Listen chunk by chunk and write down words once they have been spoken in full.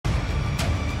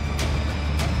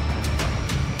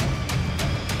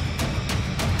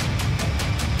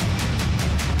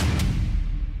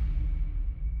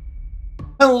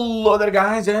Hello there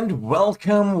guys and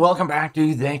welcome back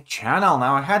to the channel.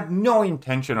 Now I had no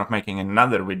intention of making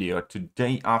another video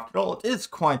today. After all, it is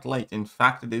quite late. In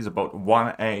fact, it is about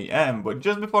 1 AM, but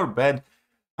just before bed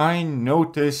I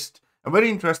noticed a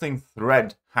very interesting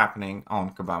thread happening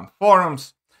on KABAM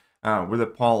forums with a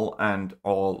poll and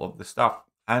all of the stuff,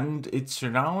 and it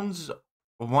surrounds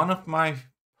one of my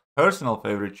personal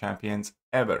favorite champions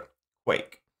ever,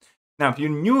 Quake. Now, if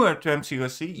you're newer to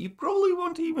MCOC, you probably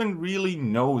won't even really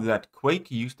know that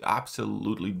Quake used to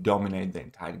absolutely dominate the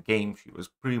entire game. She was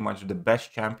pretty much the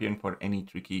best champion for any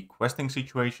tricky questing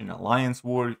situation, Alliance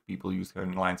War. People used her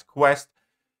in Alliance Quest.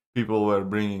 People were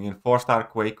bringing in 4-star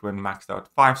Quake when maxed out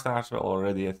 5 stars were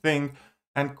already a thing.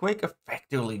 And Quake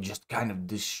effectively just kind of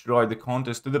destroyed the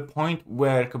contest to the point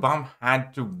where KABAM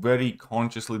had to very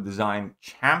consciously design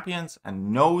champions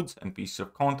and nodes and pieces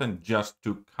of content just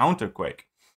to counter Quake.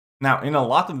 Now, in a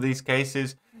lot of these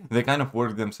cases, they kind of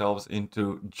worked themselves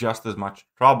into just as much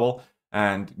trouble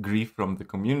and grief from the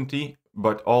community,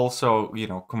 but also,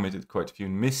 committed quite a few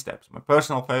missteps. My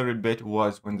personal favorite bit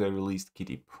was when they released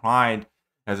Kitty Pryde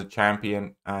as a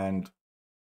champion, and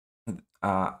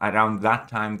around that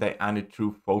time, they added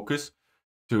true focus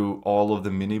to all of the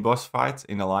mini-boss fights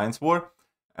in Alliance War,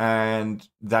 and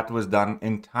that was done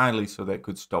entirely so they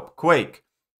could stop Quake,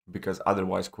 because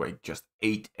otherwise Quake just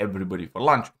ate everybody for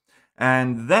lunch.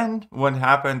 And then what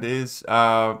happened is,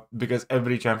 because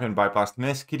every champion bypassed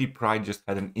Miss, Kitty Pryde just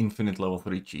had an infinite level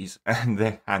 3 cheese, and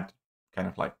they had to kind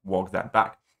of like walk that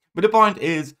back. But the point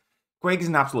is, Quake is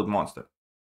an absolute monster.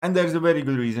 And there's a very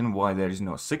good reason why there is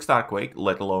no 6-star Quake,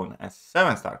 let alone a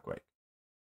 7-star Quake.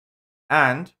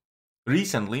 And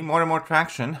recently, more and more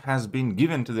traction has been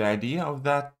given to the idea of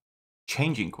that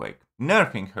changing Quake,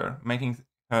 nerfing her, making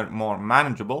her more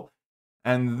manageable,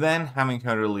 and then having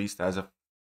her released as a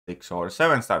 6 or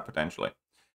 7-star potentially.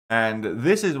 And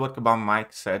this is what KABAM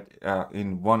MIIKE said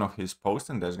in one of his posts,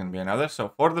 and there's going to be another.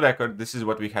 So for the record, this is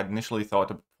what we had initially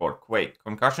thought of for Quake.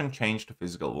 Concussion changed to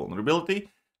physical vulnerability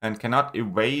and cannot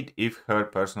evade if her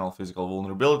personal physical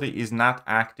vulnerability is not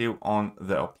active on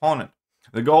the opponent.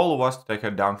 The goal was to take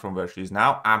her down from where she is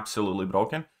now, absolutely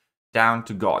broken, down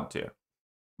to God tier.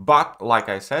 But like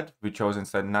I said, we chose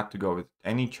instead not to go with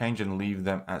any change and leave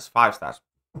them as 5 stars.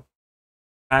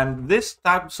 And this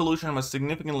type of solution was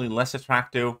significantly less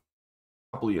attractive a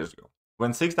couple of years ago.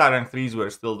 When 6-star rank 3s were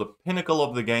still the pinnacle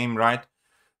of the game, right?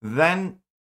 Then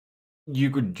you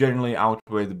could generally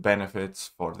outweigh the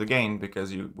benefits for the game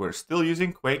because you were still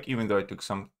using Quake, even though it took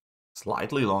some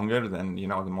slightly longer than, the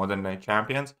modern day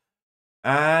champions.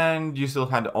 And you still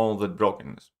had all the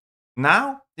brokenness.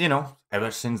 Now,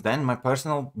 ever since then, my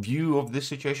personal view of this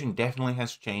situation definitely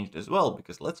has changed as well.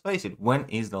 Because let's face it, when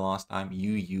is the last time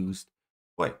you used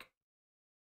Quake?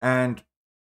 And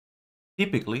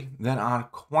typically there are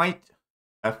quite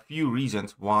a few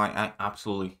reasons why I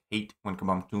absolutely hate when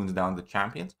KABAM tunes down the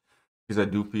champions, because I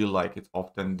do feel like it's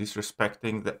often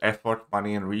disrespecting the effort,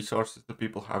 money and resources that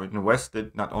people have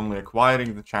invested, not only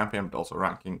acquiring the champion but also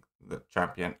ranking the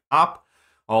champion up.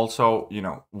 Also,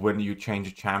 when you change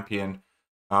a champion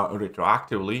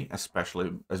retroactively,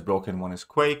 especially as broken one is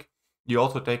Quake, you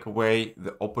also take away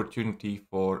the opportunity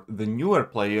for the newer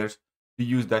players to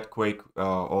use that Quake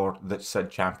or that said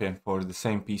champion for the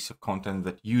same piece of content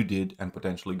that you did and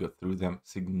potentially go through them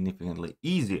significantly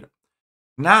easier.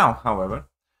 Now, however,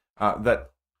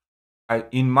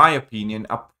 in my opinion,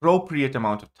 appropriate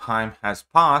amount of time has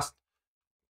passed.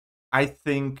 I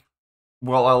think,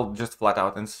 well, I'll just flat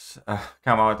out and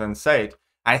come out and say it.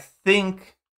 I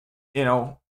think,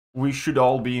 we should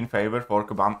all be in favor for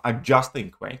KABAM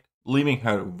adjusting Quake, leaving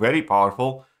her very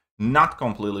powerful, not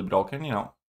completely broken,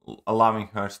 allowing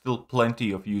her still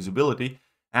plenty of usability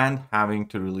and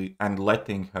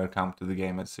letting her come to the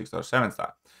game at 6 or 7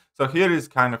 star. So here is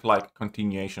kind of like a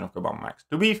continuation of KABAM MIIKE.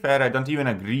 To be fair, I don't even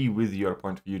agree with your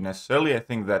point of view necessarily. I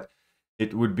think that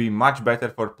it would be much better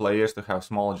for players to have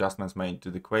small adjustments made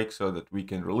to the Quake so that we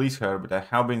can release her, but I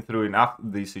have been through enough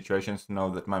of these situations to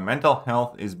know that my mental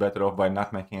health is better off by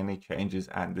not making any changes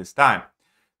at this time.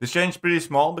 This change is pretty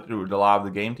small, but it would allow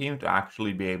the game team to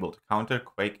actually be able to counter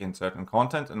Quake in certain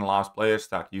content and allows players to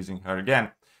start using her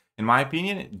again. In my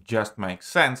opinion, it just makes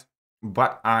sense,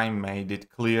 but I made it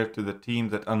clear to the team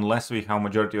that unless we have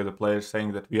majority of the players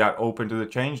saying that we are open to the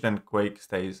change, then Quake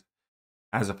stays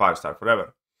as a 5-star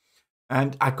forever.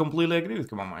 And I completely agree with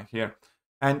KABAM MIIKE here.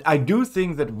 And I do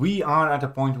think that we are at a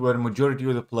point where majority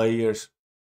of the players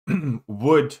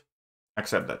would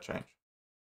accept that change.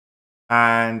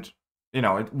 And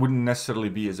it wouldn't necessarily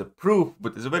be as a proof,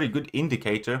 but as a very good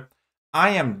indicator. I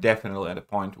am definitely at a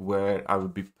point where I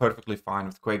would be perfectly fine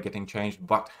with Quake getting changed,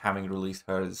 but having released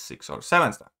her as 6 or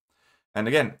 7 star. And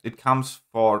again, it comes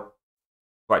for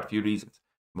quite a few reasons.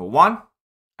 Number one,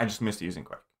 I just missed using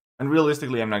Quake. And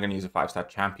realistically, I'm not going to use a 5-star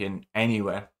champion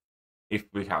anywhere if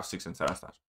we have 6 and 7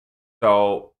 stars.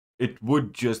 So it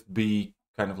would just be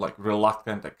kind of like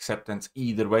reluctant acceptance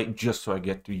either way, just so I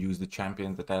get to use the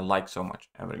champion that I like so much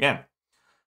ever again.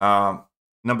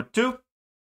 Number two,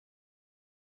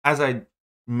 as I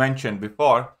mentioned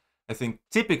before, I think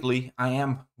typically I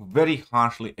am very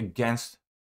harshly against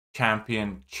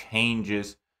champion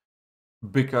changes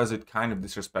because it kind of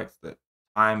disrespects the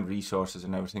time, resources,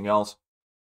 and everything else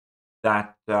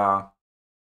that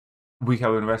we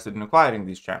have invested in acquiring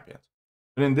these champions.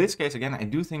 But in this case, again, I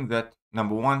do think that,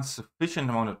 number one, sufficient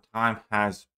amount of time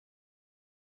has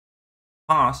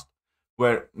passed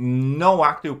where no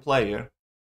active player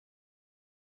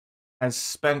has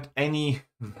spent any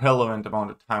relevant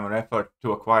amount of time or effort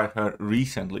to acquire her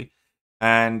recently.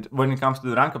 And when it comes to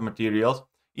the rank up materials,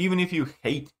 even if you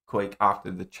hate Quake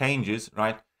after the changes,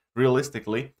 right,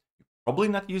 realistically, you're probably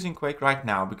not using Quake right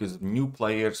now because new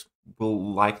players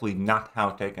will likely not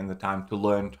have taken the time to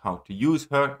learn how to use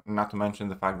her, not to mention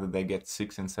the fact that they get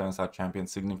 6 and 7-star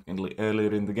champions significantly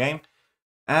earlier in the game.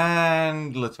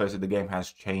 And let's face it, the game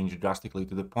has changed drastically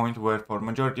to the point where for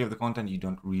majority of the content you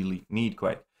don't really need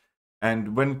Quake.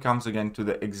 And when it comes again to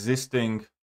the existing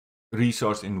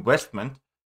resource investment,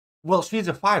 well, she's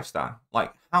a 5-star.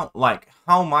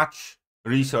 How much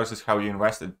resources have you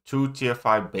invested? 2 tier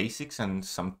 5 basics and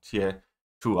some tier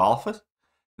 2 alphas?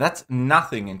 That's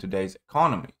nothing in today's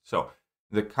economy. So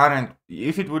the current,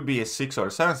 if it would be a 6 or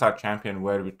 7-star champion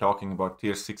where we're talking about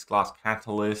tier 6 class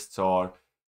catalysts or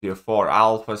tier 4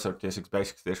 alphas or tier 6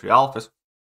 basics, tier 3 alphas,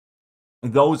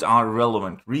 those are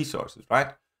relevant resources,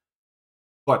 right?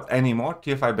 But anymore,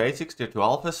 tier 5 basics, tier 2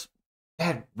 alphas,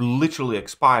 they're literally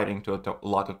expiring to a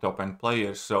lot of top-end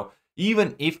players. So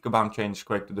even if KABAM changed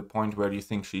Quake to the point where you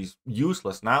think she's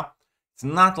useless now, it's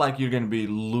not like you're going to be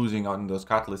losing on those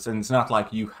catalysts, and it's not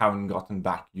like you haven't gotten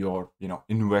back your,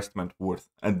 investment worth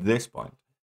at this point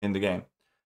in the game.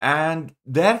 And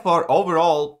therefore,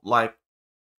 overall,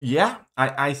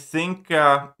 I think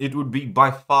it would be by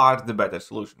far the better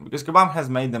solution because KABAM has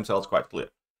made themselves quite clear.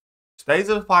 Stays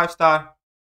as a 5-star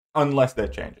unless they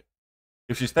change it.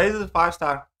 If she stays as a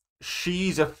 5-star,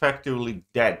 she's effectively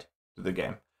dead to the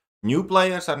game. New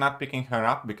players are not picking her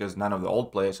up because none of the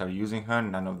old players are using her.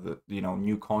 None of the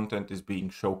new content is being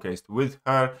showcased with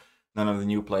her. None of the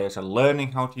new players are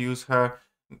learning how to use her.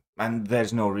 And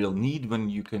there's no real need when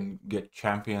you can get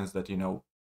champions that,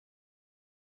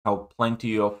 have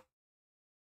plenty of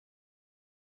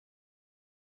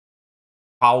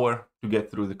power to get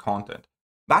through the content.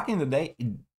 Back in the day, it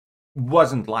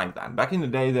wasn't like that. Back in the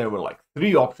day, there were like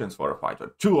 3 options for a fight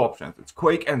or 2 options. It's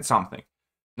Quake and something.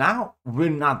 Now, we're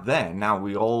not there. Now,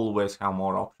 we always have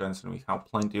more options and we have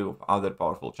plenty of other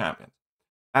powerful champions.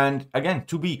 And again,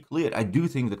 to be clear, I do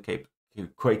think that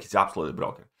Quake is absolutely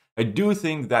broken. I do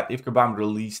think that if KABAM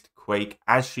released Quake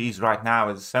as she is right now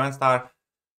as a 7-star,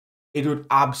 it would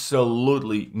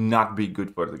absolutely not be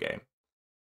good for the game.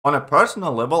 On a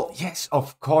personal level, yes,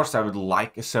 of course, I would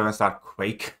like a 7-star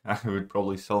Quake. I would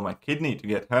probably sell my kidney to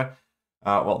get her.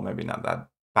 Well, maybe not that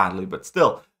badly, but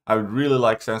still, I would really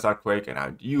like 7-star Quake, and I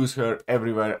would use her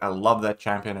everywhere. I love that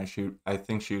champion. I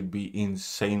think she would be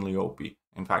insanely OP.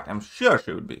 In fact, I'm sure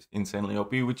she would be insanely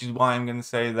OP, which is why I'm going to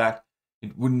say that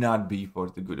it would not be for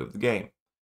the good of the game.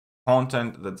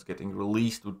 Content that's getting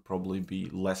released would probably be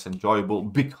less enjoyable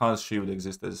because she would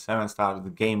exist as a 7-star. The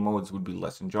game modes would be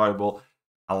less enjoyable.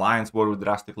 Alliance War would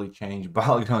drastically change,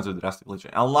 Battlegrounds would drastically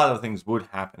change. A lot of things would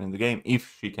happen in the game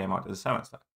if she came out as a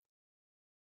 7-star.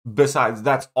 Besides,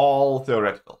 that's all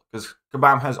theoretical, because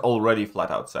KABAM has already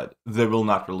flat out said they will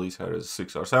not release her as a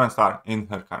 6 or 7-star in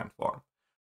her current form.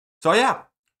 So yeah,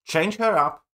 change her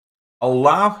up,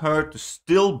 allow her to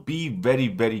still be very,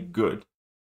 very good.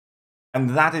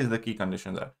 And that is the key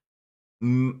condition there.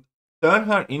 Turn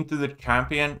her into the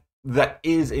champion that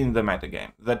is in the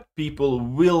metagame, that people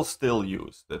will still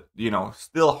use, that,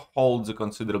 still holds a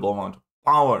considerable amount of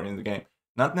power in the game.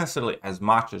 Not necessarily as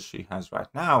much as she has right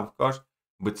now, of course,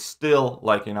 but still,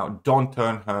 don't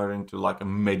turn her into like a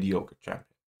mediocre champion.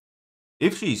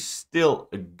 If she's still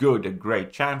a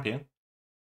great champion,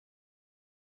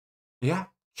 yeah,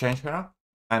 change her up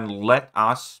and let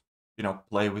us,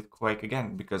 play with Quake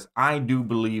again, because I do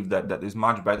believe that is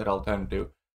much better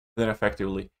alternative than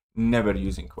effectively never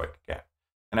using Quake again.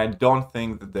 And I don't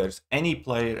think that there's any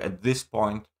player at this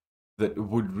point that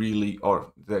would really,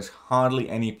 or there's hardly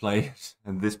any players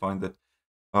at this point that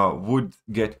would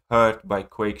get hurt by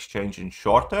Quake's change in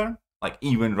short term, like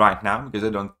even right now, because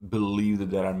I don't believe that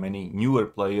there are many newer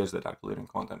players that are clearing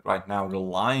content right now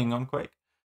relying on Quake.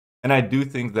 And I do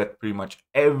think that pretty much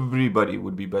everybody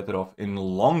would be better off in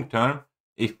long term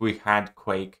if we had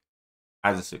Quake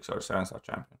as a 6 or 7-star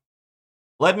champion.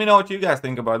 Let me know what you guys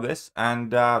think about this,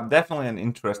 and definitely an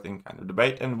interesting kind of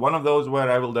debate, and one of those where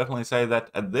I will definitely say that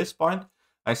at this point,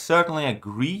 I certainly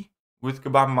agree with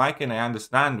KABAM MIIKE, and I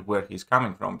understand where he's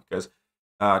coming from, because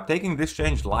taking this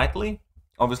change lightly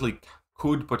obviously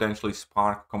could potentially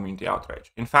spark community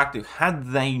outrage. In fact,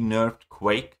 had they nerfed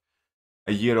Quake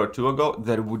a year or two ago,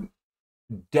 there would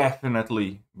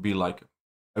definitely be like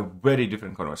a very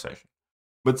different conversation.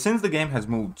 But since the game has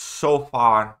moved so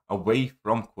far away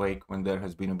from Quake, when there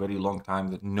has been a very long time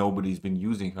that nobody's been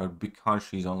using her because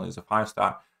she's only as a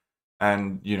 5-star,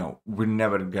 and you know, we're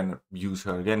never gonna use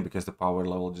her again because the power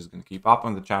level is just gonna keep up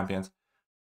on the champions,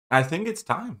 I think it's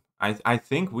time. I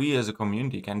think we as a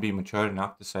community can be mature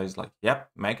enough to say, it's like,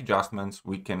 yep, make adjustments.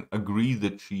 We can agree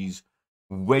that she's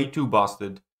way too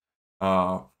busted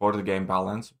for the game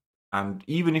balance. And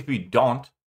even if we don't,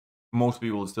 most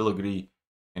people will still agree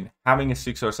in having a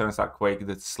 6 or 7-star Quake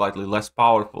that's slightly less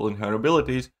powerful in her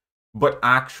abilities, but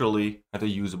actually at a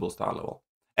usable star level.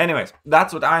 Anyways,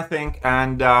 that's what I think,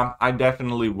 and I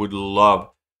definitely would love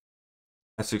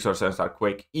a 6 or 7-star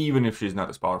Quake, even if she's not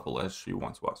as powerful as she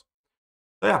once was.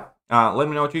 So yeah, let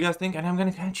me know what you guys think, and I'm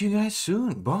gonna catch you guys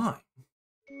soon. Bye.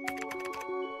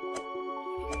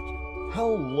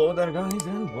 Hello there, guys,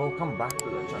 and welcome back to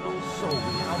the channel. So we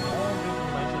have all the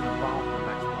information about